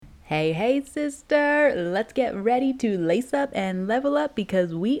Hey, hey, sister, let's get ready to lace up and level up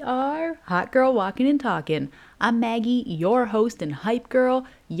because we are Hot Girl Walking and Talking. I'm Maggie, your host and hype girl.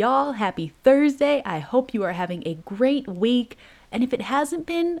 Y'all, happy Thursday. I hope you are having a great week. And if it hasn't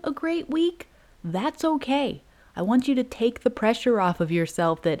been a great week, that's okay. I want you to take the pressure off of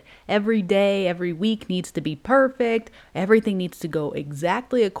yourself that every day, every week needs to be perfect. Everything needs to go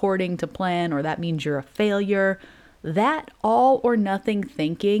exactly according to plan, or that means you're a failure. That all or nothing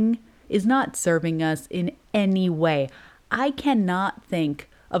thinking is not serving us in any way. I cannot think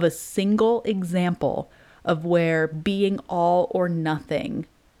of a single example of where being all or nothing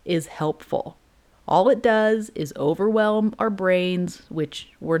is helpful. All it does is overwhelm our brains, which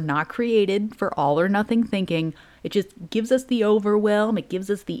were not created for all or nothing thinking. It just gives us the overwhelm, it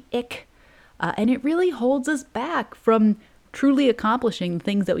gives us the ick, and it really holds us back from truly accomplishing the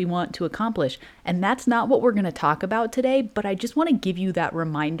things that we want to accomplish. And that's not what we're going to talk about today, but I just want to give you that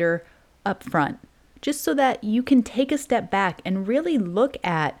reminder up front, just so that you can take a step back and really look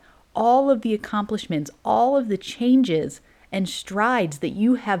at all of the accomplishments, all of the changes and strides that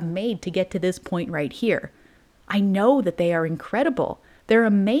you have made to get to this point right here. I know that they are incredible. They're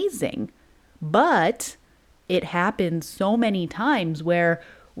amazing. But it happens so many times where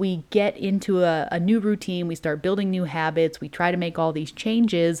we get into a new routine, we start building new habits, we try to make all these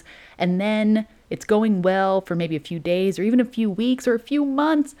changes, and then it's going well for maybe a few days or even a few weeks or a few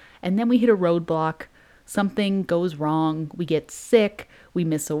months, and then we hit a roadblock. Something goes wrong, we get sick, we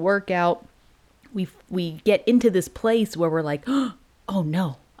miss a workout, we get into this place where we're like, oh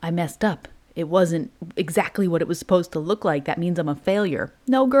no, I messed up. It wasn't exactly what it was supposed to look like. That means I'm a failure.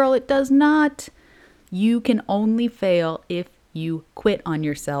 No, girl, it does not. You can only fail if you quit on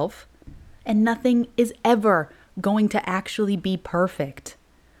yourself, and nothing is ever going to actually be perfect.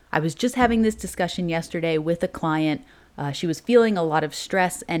 I was just having this discussion yesterday with a client. She was feeling a lot of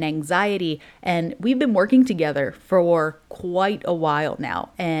stress and anxiety, and we've been working together for quite a while now.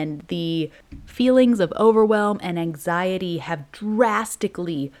 And the feelings of overwhelm and anxiety have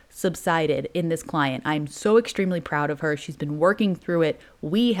drastically subsided in this client. I'm so extremely proud of her. She's been working through it.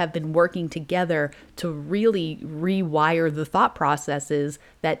 We have been working together to really rewire the thought processes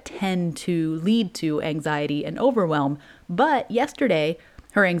that tend to lead to anxiety and overwhelm. But yesterday,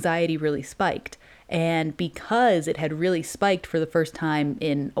 her anxiety really spiked. And because it had really spiked for the first time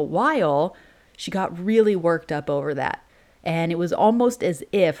in a while, she got really worked up over that. And it was almost as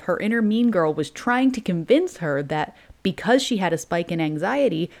if her inner mean girl was trying to convince her that because she had a spike in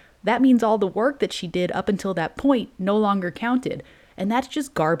anxiety, that means all the work that she did up until that point no longer counted. And that's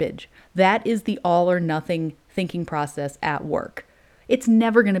just garbage. That is the all or nothing thinking process at work. It's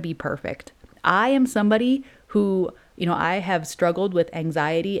never going to be perfect. I am somebody who, I have struggled with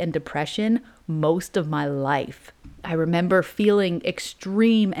anxiety and depression most of my life. I remember feeling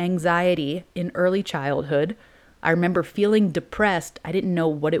extreme anxiety in early childhood. I remember feeling depressed. I didn't know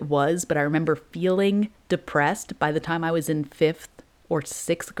what it was, but I remember feeling depressed by the time I was in 5th or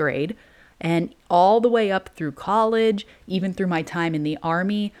 6th grade. And all the way up through college, even through my time in the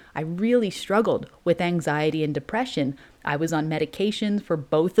Army, I really struggled with anxiety and depression. I was on medications for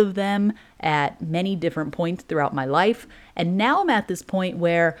both of them at many different points throughout my life. And now I'm at this point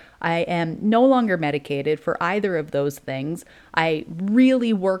where I am no longer medicated for either of those things. I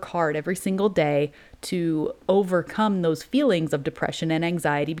really work hard every single day to overcome those feelings of depression and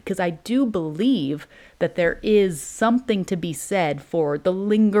anxiety because I do believe that there is something to be said for the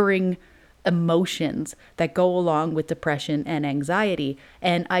lingering emotions that go along with depression and anxiety.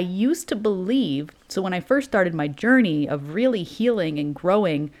 And I used to believe, so when I first started my journey of really healing and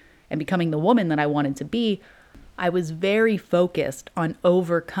growing and becoming the woman that I wanted to be, I was very focused on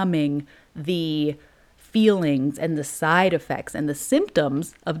overcoming the feelings and the side effects and the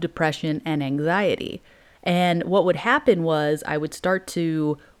symptoms of depression and anxiety. And what would happen was I would start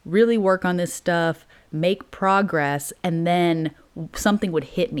to really work on this stuff, make progress, and then something would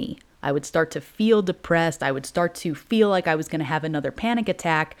hit me. I would start to feel depressed. I would start to feel like I was going to have another panic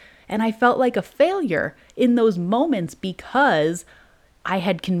attack. And I felt like a failure in those moments because I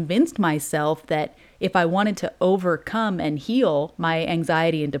had convinced myself that if I wanted to overcome and heal my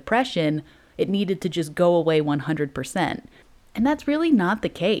anxiety and depression, it needed to just go away 100%. And that's really not the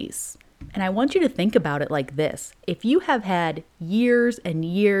case. And I want you to think about it like this. If you have had years and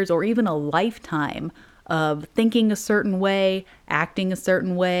years or even a lifetime of thinking a certain way, acting a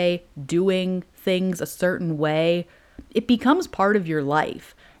certain way, doing things a certain way, it becomes part of your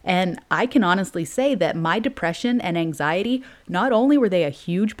life. And I can honestly say that my depression and anxiety, not only were they a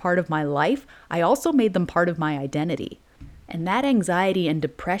huge part of my life, I also made them part of my identity. And that anxiety and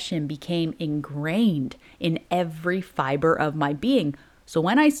depression became ingrained in every fiber of my being. So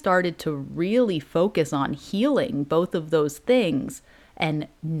when I started to really focus on healing both of those things and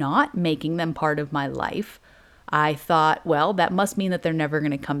not making them part of my life, I thought, well, that must mean that they're never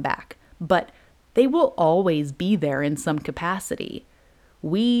going to come back. But they will always be there in some capacity.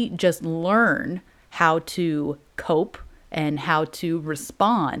 We just learn how to cope and how to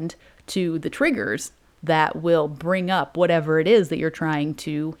respond to the triggers that will bring up whatever it is that you're trying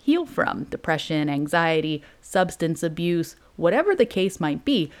to heal from. Depression, anxiety, substance abuse, whatever the case might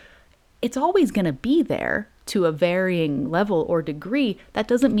be, it's always going to be there to a varying level or degree. That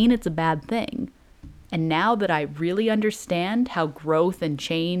doesn't mean it's a bad thing. And now that I really understand how growth and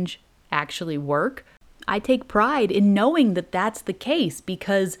change actually work, I take pride in knowing that that's the case,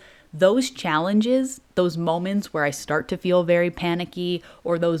 because those challenges, those moments where I start to feel very panicky,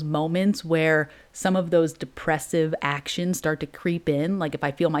 or those moments where some of those depressive actions start to creep in, like if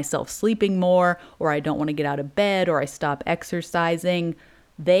I feel myself sleeping more, or I don't want to get out of bed, or I stop exercising,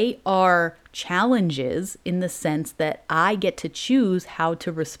 they are challenges in the sense that I get to choose how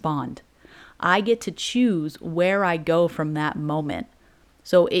to respond. I get to choose where I go from that moment.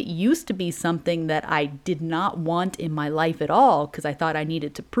 So it used to be something that I did not want in my life at all, because I thought I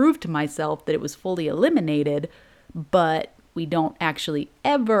needed to prove to myself that it was fully eliminated, but we don't actually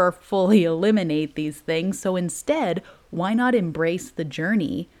ever fully eliminate these things. So instead, why not embrace the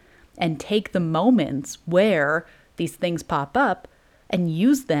journey and take the moments where these things pop up and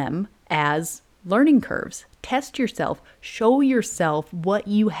use them as learning curves? Test yourself, show yourself what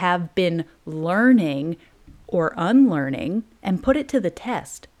you have been learning or unlearning, and put it to the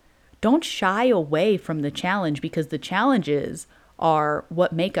test. Don't shy away from the challenge, because the challenges are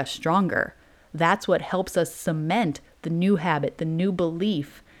what make us stronger. That's what helps us cement the new habit, the new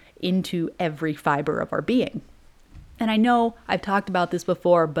belief into every fiber of our being. And I know I've talked about this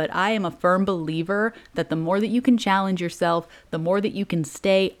before, but I am a firm believer that the more that you can challenge yourself, the more that you can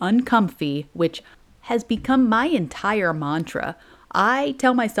stay uncomfy, which has become my entire mantra. I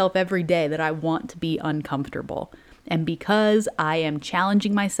tell myself every day that I want to be uncomfortable. And because I am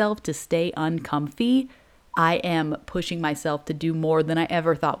challenging myself to stay uncomfy, I am pushing myself to do more than I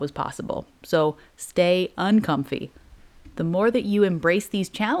ever thought was possible. So stay uncomfy. The more that you embrace these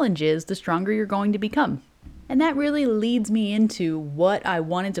challenges, the stronger you're going to become. And that really leads me into what I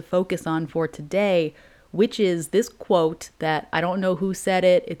wanted to focus on for today, which is this quote that I don't know who said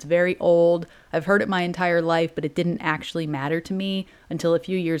it. It's very old. I've heard it my entire life, but it didn't actually matter to me until a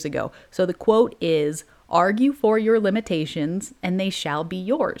few years ago. So the quote is, "Argue for your limitations and they shall be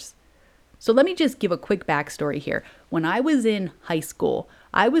yours." So let me just give a quick backstory here. When I was in high school,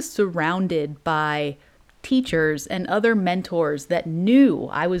 I was surrounded by teachers and other mentors that knew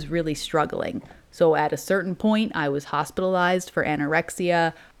I was really struggling. So at a certain point, I was hospitalized for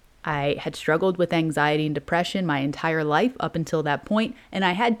anorexia. I had struggled with anxiety and depression my entire life up until that point, and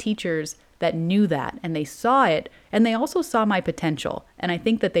I had teachers that knew that, and they saw it, and they also saw my potential. And I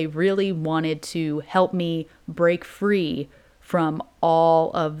think that they really wanted to help me break free from all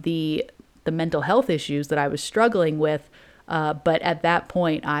of the mental health issues that I was struggling with. But at that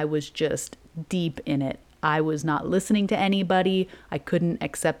point, I was just deep in it. I was not listening to anybody. I couldn't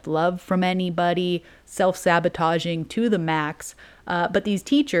accept love from anybody, self-sabotaging to the max. But these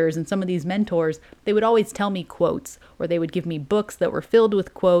teachers and some of these mentors, they would always tell me quotes, or they would give me books that were filled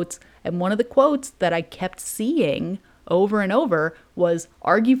with quotes. And one of the quotes that I kept seeing over and over was,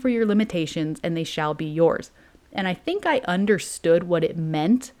 "Argue for your limitations and they shall be yours." And I think I understood what it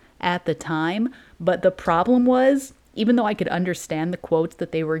meant at the time. But the problem was, even though I could understand the quotes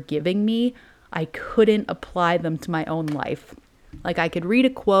that they were giving me, I couldn't apply them to my own life. Like, I could read a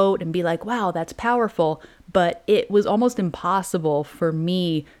quote and be like, wow, that's powerful, but it was almost impossible for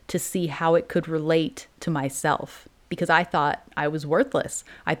me to see how it could relate to myself, because I thought I was worthless.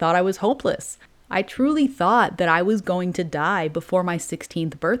 I thought I was hopeless. I truly thought that I was going to die before my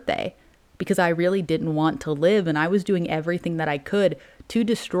 16th birthday, because I really didn't want to live, and I was doing everything that I could to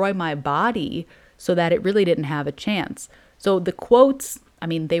destroy my body so that it really didn't have a chance. So the quotes, I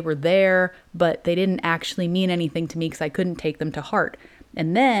mean, they were there, but they didn't actually mean anything to me because I couldn't take them to heart.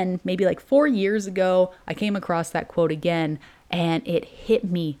 And then maybe like 4 years ago, I came across that quote again, and it hit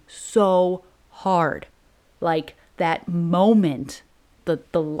me so hard. Like that moment,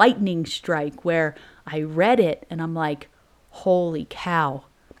 the lightning strike where I read it and I'm like, holy cow,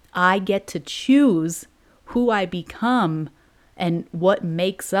 I get to choose who I become and what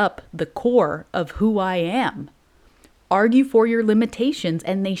makes up the core of who I am. Argue for your limitations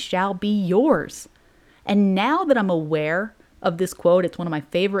and they shall be yours. And now that I'm aware of this quote, it's one of my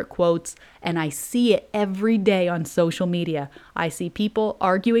favorite quotes, and I see it every day on social media. I see people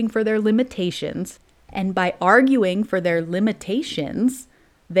arguing for their limitations, And by arguing for their limitations,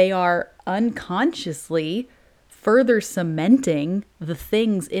 they are unconsciously further cementing the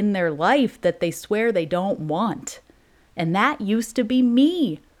things in their life that they swear they don't want. And that used to be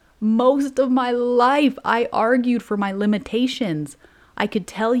me. Most of my life, I argued for my limitations. I could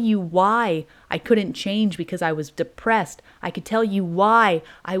tell you why I couldn't change because I was depressed. I could tell you why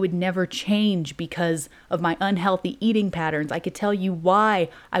I would never change because of my unhealthy eating patterns. I could tell you why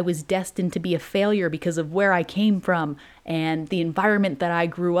I was destined to be a failure because of where I came from and the environment that I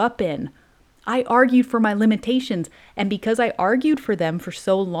grew up in. I argued for my limitations, and because I argued for them for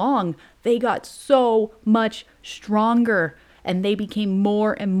so long, they got so much stronger, and they became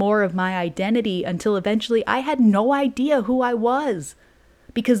more and more of my identity until eventually I had no idea who I was,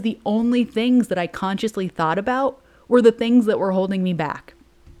 because the only things that I consciously thought about were the things that were holding me back.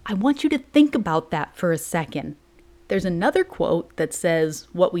 I want you to think about that for a second. There's another quote that says,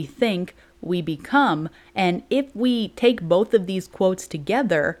 "What we think, we become," and if we take both of these quotes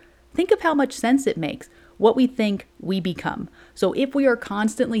together, think of how much sense it makes. What we think, we become. So if we are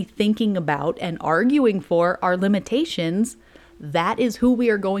constantly thinking about and arguing for our limitations, that is who we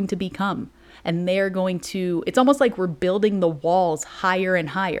are going to become. And they're going to, it's almost like we're building the walls higher and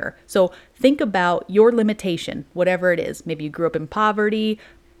higher. So think about your limitation, whatever it is. Maybe you grew up in poverty.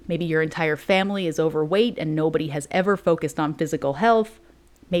 Maybe your entire family is overweight and nobody has ever focused on physical health.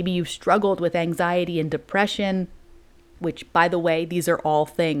 Maybe you've struggled with anxiety and depression, which, by the way, these are all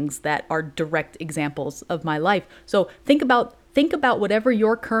things that are direct examples of my life. So think about whatever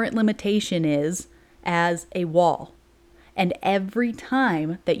your current limitation is as a wall. And every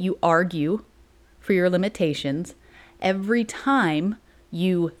time that you argue for your limitations, every time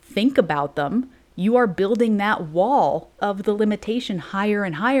you think about them, you are building that wall of the limitation higher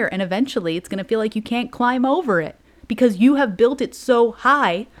and higher. And eventually it's going to feel like you can't climb over it because you have built it so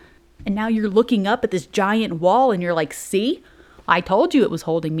high. And now you're looking up at this giant wall and you're like, see, I told you it was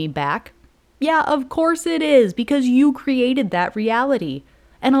holding me back. Yeah, of course it is, because you created that reality.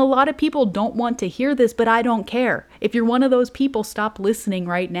 And a lot of people don't want to hear this, but I don't care. If you're one of those people, stop listening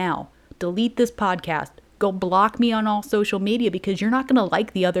right now. Delete this podcast. Go block me on all social media because you're not going to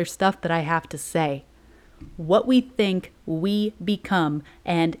like the other stuff that I have to say. What we think, we become.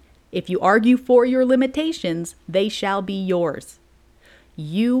 And if you argue for your limitations, they shall be yours.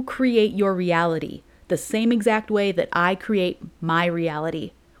 You create your reality the same exact way that I create my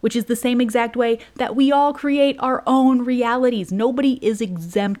reality, which is the same exact way that we all create our own realities. Nobody is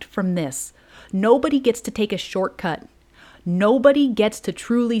exempt from this. Nobody gets to take a shortcut. Nobody gets to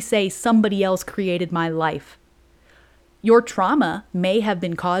truly say somebody else created my life. Your trauma may have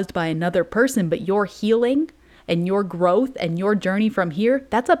been caused by another person, but your healing and your growth and your journey from here,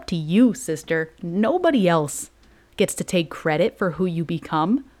 that's up to you, sister. Nobody else gets to take credit for who you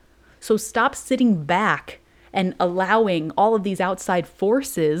become. So stop sitting back and allowing all of these outside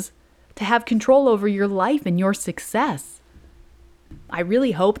forces to have control over your life and your success. I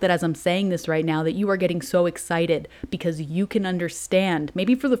really hope that as I'm saying this right now, that you are getting so excited because you can understand,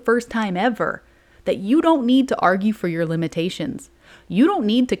 maybe for the first time ever, that you don't need to argue for your limitations. You don't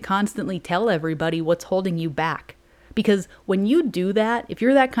need to constantly tell everybody what's holding you back. Because when you do that, if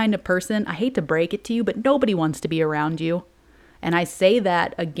you're that kind of person, I hate to break it to you, but nobody wants to be around you. And I say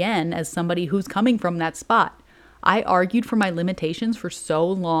that again as somebody who's coming from that spot. I argued for my limitations for so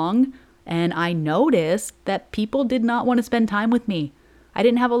long, and I noticed that people did not want to spend time with me. I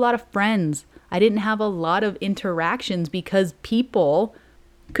didn't have a lot of friends. I didn't have a lot of interactions because people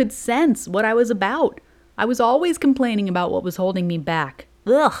could sense what I was about. I was always complaining about what was holding me back.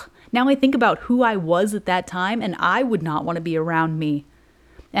 Ugh. Now I think about who I was at that time, and I would not want to be around me.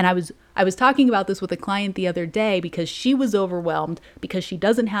 And I was talking about this with a client the other day because she was overwhelmed because she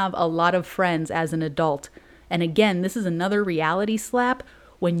doesn't have a lot of friends as an adult. And again, this is another reality slap.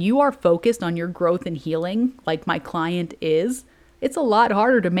 When you are focused on your growth and healing, like my client is, it's a lot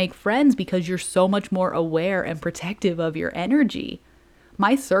harder to make friends because you're so much more aware and protective of your energy.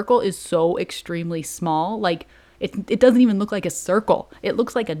 My circle is so extremely small, like it doesn't even look like a circle. It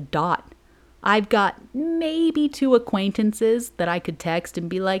looks like a dot. I've got maybe 2 acquaintances that I could text and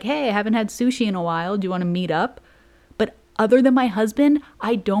be like, hey, I haven't had sushi in a while. Do you want to meet up? But other than my husband,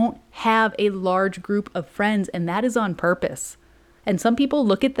 I don't have a large group of friends, and that is on purpose. And some people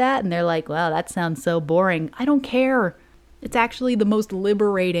look at that and they're like, wow, that sounds so boring. I don't care. It's actually the most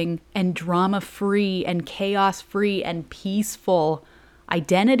liberating and drama-free and chaos-free and peaceful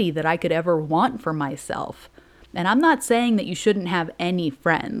identity that I could ever want for myself. And I'm not saying that you shouldn't have any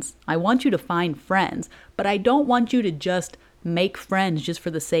friends. I want you to find friends, but I don't want you to just make friends just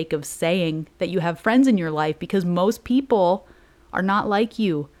for the sake of saying that you have friends in your life, because most people are not like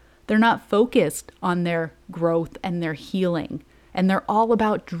you. They're not focused on their growth and their healing, and they're all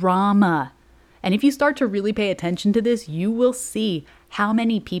about drama. And if you start to really pay attention to this, you will see how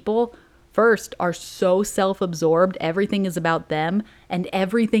many people first are so self-absorbed, everything is about them, and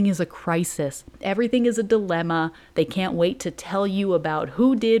everything is a crisis. Everything is a dilemma. They can't wait to tell you about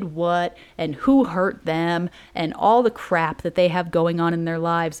who did what and who hurt them and all the crap that they have going on in their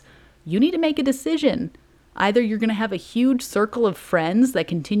lives. You need to make a decision. Either you're going to have a huge circle of friends that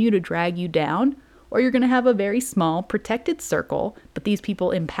continue to drag you down, or you're going to have a very small, protected circle, but these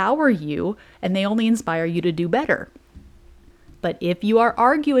people empower you and they only inspire you to do better. But if you are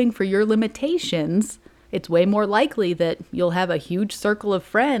arguing for your limitations, it's way more likely that you'll have a huge circle of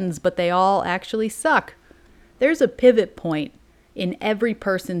friends, but they all actually suck. There's a pivot point in every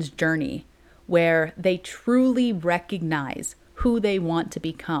person's journey where they truly recognize who they want to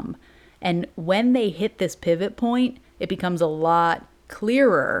become. And when they hit this pivot point, it becomes a lot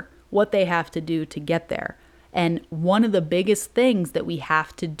clearer what they have to do to get there. And one of the biggest things that we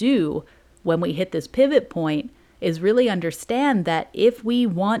have to do when we hit this pivot point is really understand that if we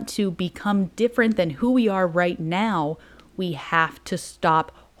want to become different than who we are right now, we have to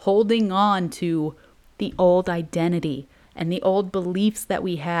stop holding on to the old identity and the old beliefs that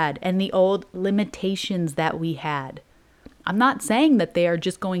we had and the old limitations that we had. I'm not saying that they are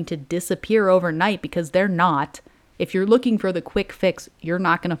just going to disappear overnight, because they're not. If you're looking for the quick fix, you're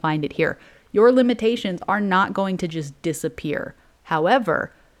not going to find it here. Your limitations are not going to just disappear.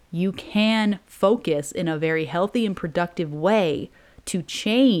 However, you can focus in a very healthy and productive way to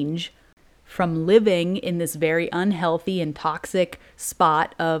change from living in this very unhealthy and toxic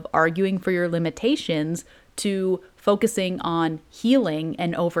spot of arguing for your limitations to focusing on healing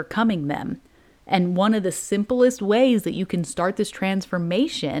and overcoming them. And one of the simplest ways that you can start this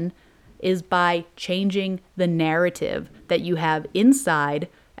transformation is by changing the narrative that you have inside,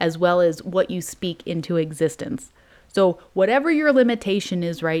 as well as what you speak into existence. So whatever your limitation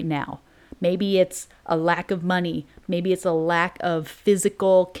is right now, maybe it's a lack of money, maybe it's a lack of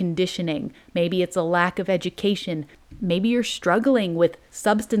physical conditioning, maybe it's a lack of education, maybe you're struggling with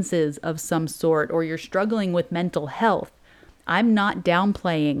substances of some sort, or you're struggling with mental health. I'm not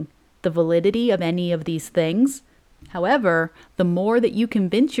downplaying the validity of any of these things. However, the more that you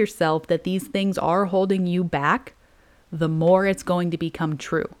convince yourself that these things are holding you back, the more it's going to become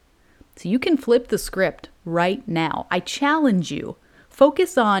true. So you can flip the script right now. I challenge you.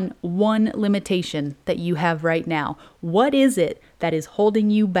 Focus on one limitation that you have right now. What is it that is holding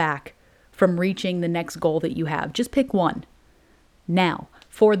you back from reaching the next goal that you have? Just pick one. Now,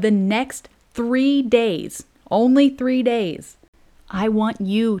 for the next 3 days, only 3 days, I want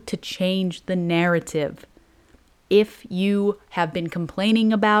you to change the narrative. If you have been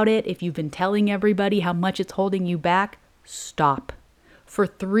complaining about it, if you've been telling everybody how much it's holding you back, stop. For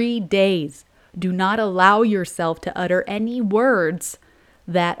 3 days, do not allow yourself to utter any words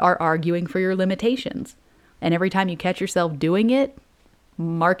that are arguing for your limitations. And every time you catch yourself doing it,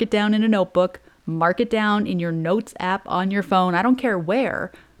 mark it down in a notebook, mark it down in your notes app on your phone. I don't care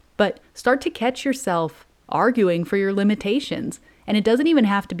where, but start to catch yourself arguing for your limitations. And it doesn't even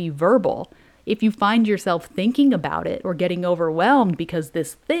have to be verbal. If you find yourself thinking about it or getting overwhelmed because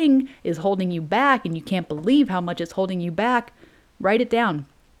this thing is holding you back and you can't believe how much it's holding you back, write it down.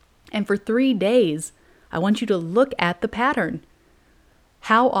 And for 3 days, I want you to look at the pattern.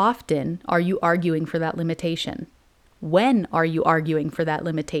 How often are you arguing for that limitation? When are you arguing for that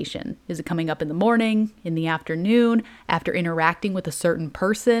limitation? Is it coming up in the morning, in the afternoon, after interacting with a certain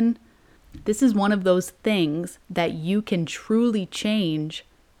person? This is one of those things that you can truly change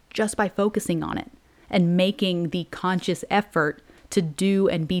just by focusing on it and making the conscious effort to do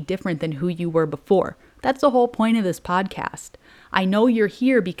and be different than who you were before. That's the whole point of this podcast. I know you're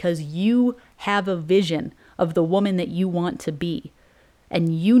here because you have a vision of the woman that you want to be.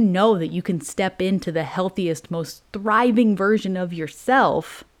 And you know that you can step into the healthiest, most thriving version of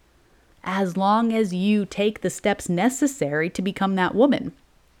yourself as long as you take the steps necessary to become that woman.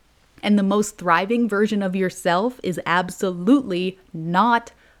 And the most thriving version of yourself is absolutely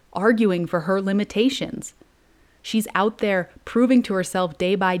not arguing for her limitations. She's out there proving to herself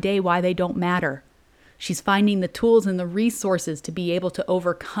day by day why they don't matter. She's finding the tools and the resources to be able to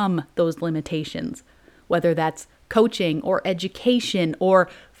overcome those limitations, whether that's coaching or education or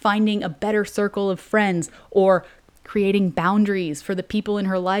finding a better circle of friends or creating boundaries for the people in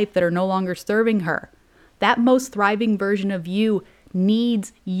her life that are no longer serving her. That most thriving version of you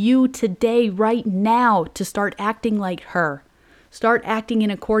needs you today, right now, to start acting like her. Start acting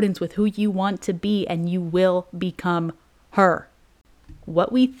in accordance with who you want to be, and you will become her.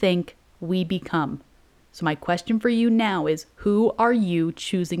 What we think, we become. So my question for you now is, who are you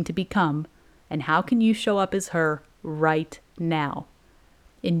choosing to become? And how can you show up as her right now?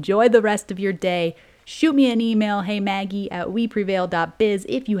 Enjoy the rest of your day. Shoot me an email, heymaggie@weprevail.biz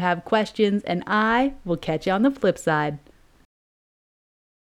if you have questions, and I will catch you on the flip side.